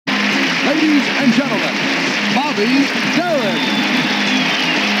Ladies and gentlemen, Bobby Darin.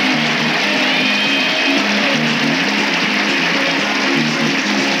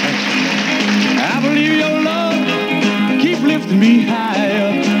 I believe your love keep lifting me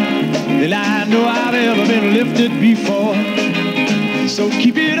higher than I know I've ever been lifted before. So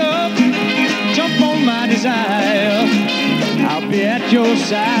keep it up, jump on my desire. I'll be at your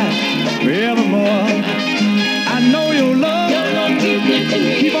side forevermore. I know your love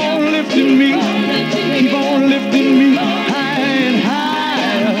keep on lifting me, keep on lifting me higher and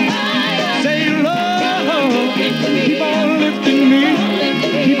higher. Say love, keep on lifting me,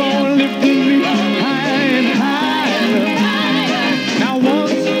 keep on lifting me higher and higher. Now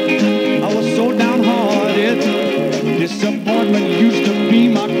once I was so downhearted, disappointment used to be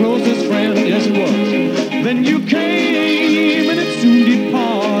my closest friend. Yes it was. Then you came and it soon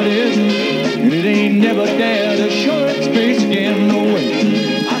departed, and it ain't never dared to show its face again, no way.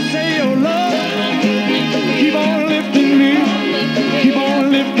 I say your love, keep on lifting me, keep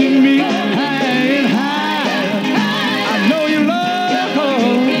on lifting me higher and higher. I know your love,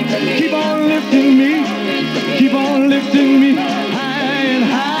 keep on lifting me, keep on lifting me higher and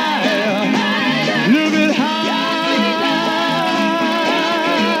higher. A little bit higher.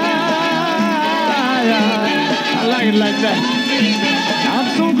 I like it like that. I'm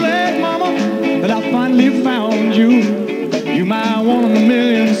so glad, Mama, that I finally found you. You my one in a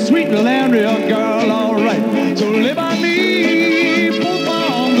million, sweet little Andrea girl, all right. So lay by me, put my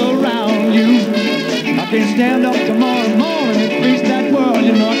arms around you. I can't stand up tomorrow morning and face that world,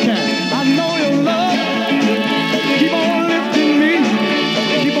 you know I can't. I know your love, keep on lifting me,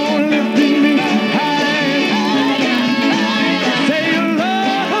 keep on lifting me higher and higher. Say your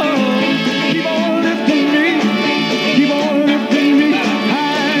love, keep on lifting me, keep on lifting me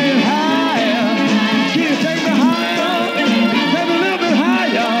higher and higher. Can you take me higher? Take me a little bit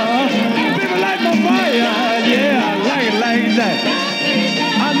higher. Baby, light my fire. Yeah, I like it like that.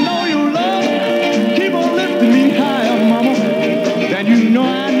 I know your love, keep on lifting me higher, Mama, than you know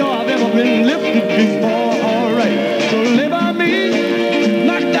I've ever been lifted before. All right, so lay by me,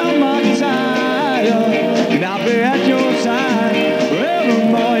 knock down my desire, and I'll be at your side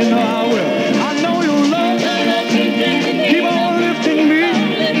forevermore. You know I will. I know your love, keep on lifting me,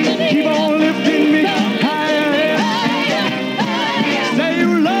 keep on lifting me higher and higher. Say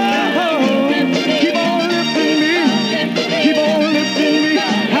you love, keep on lifting me, keep on lifting me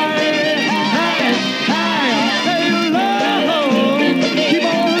higher and higher, higher. Say you love, keep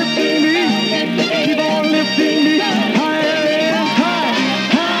on lifting me, keep on lifting me higher and higher,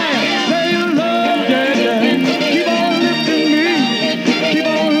 higher. Say you love, yeah, yeah. Keep on lifting me, keep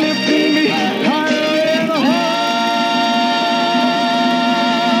on lifting me higher and higher.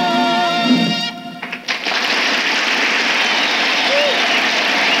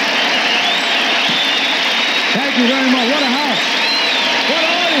 Thank you very much. What a house. What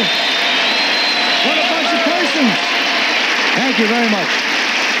an audience. What a bunch of persons. Thank you very much.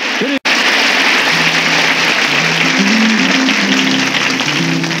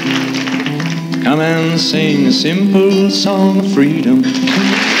 Come and sing a simple song of freedom. Sing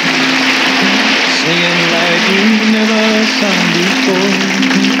it like you've never sung before.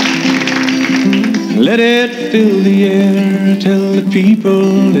 Let it fill the air, tell the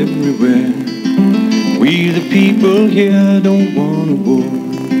people everywhere. We the people here don't want a war.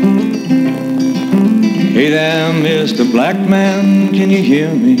 Hey there, Mr. Black Man, can you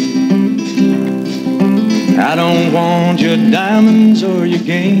hear me? I don't want your diamonds or your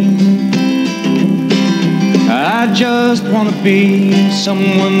game. I just want to be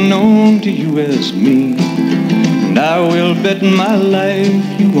someone known to you as me, and I will bet my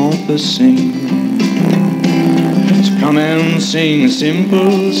life you want the same. So come and sing a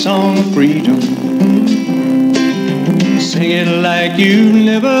simple song of freedom. Sing it like you've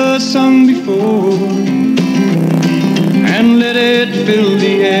never sung before, and let it fill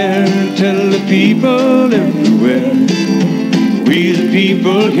the air, tell the people everywhere. We the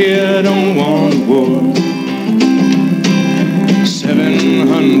people here don't want war.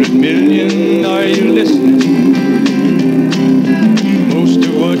 700 million, are you listening? Most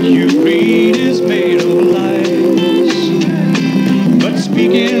of what you read is made of lies, but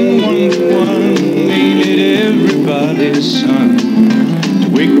speaking one to one, ain't it everybody's son to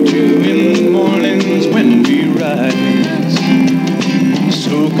wake to in the mornings when we rise?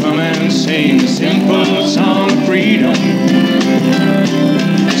 So come and sing a simple song of freedom.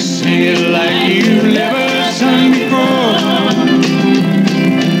 Sing it like you've never sung before,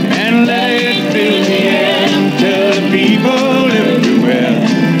 and let it fill the air, tell the people everywhere.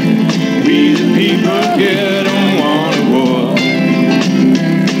 We the people here don't want a war.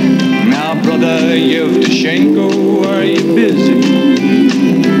 Now Shenko, are you busy?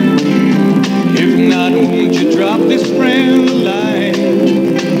 If not, won't you drop this friend a line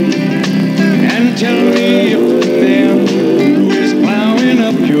and tell me if the man who is plowing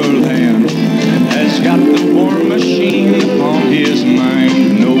up your land has got the war machine upon his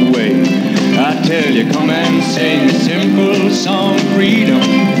mind? No way. I tell you, come and sing a simple song, freedom.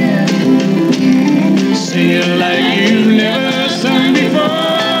 Sing it like you've never sung before,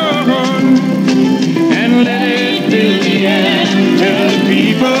 and let it fill the air. Tell the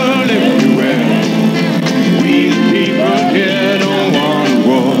people everywhere, we the people here don't want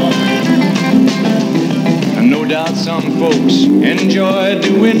war. And no doubt some folks enjoy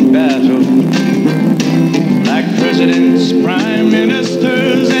doing battle, like presidents, prime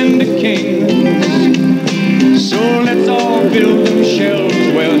ministers, and the kings. So let's all build them shells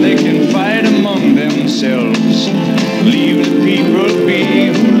where they can fight